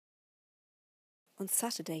On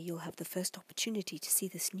Saturday, you'll have the first opportunity to see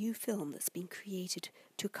this new film that's been created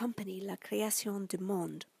to accompany La Création du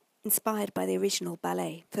Monde. Inspired by the original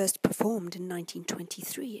ballet, first performed in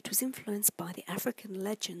 1923, it was influenced by the African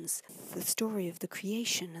legends, the story of the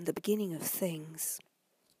creation and the beginning of things.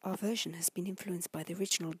 Our version has been influenced by the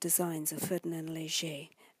original designs of Ferdinand Léger.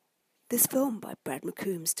 This film by Brad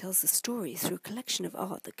McCombs tells the story through a collection of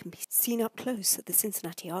art that can be seen up close at the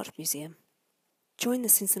Cincinnati Art Museum. Join the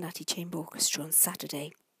Cincinnati Chamber Orchestra on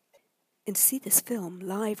Saturday and see this film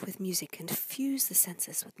live with music and fuse the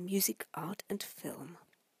senses with music, art and film.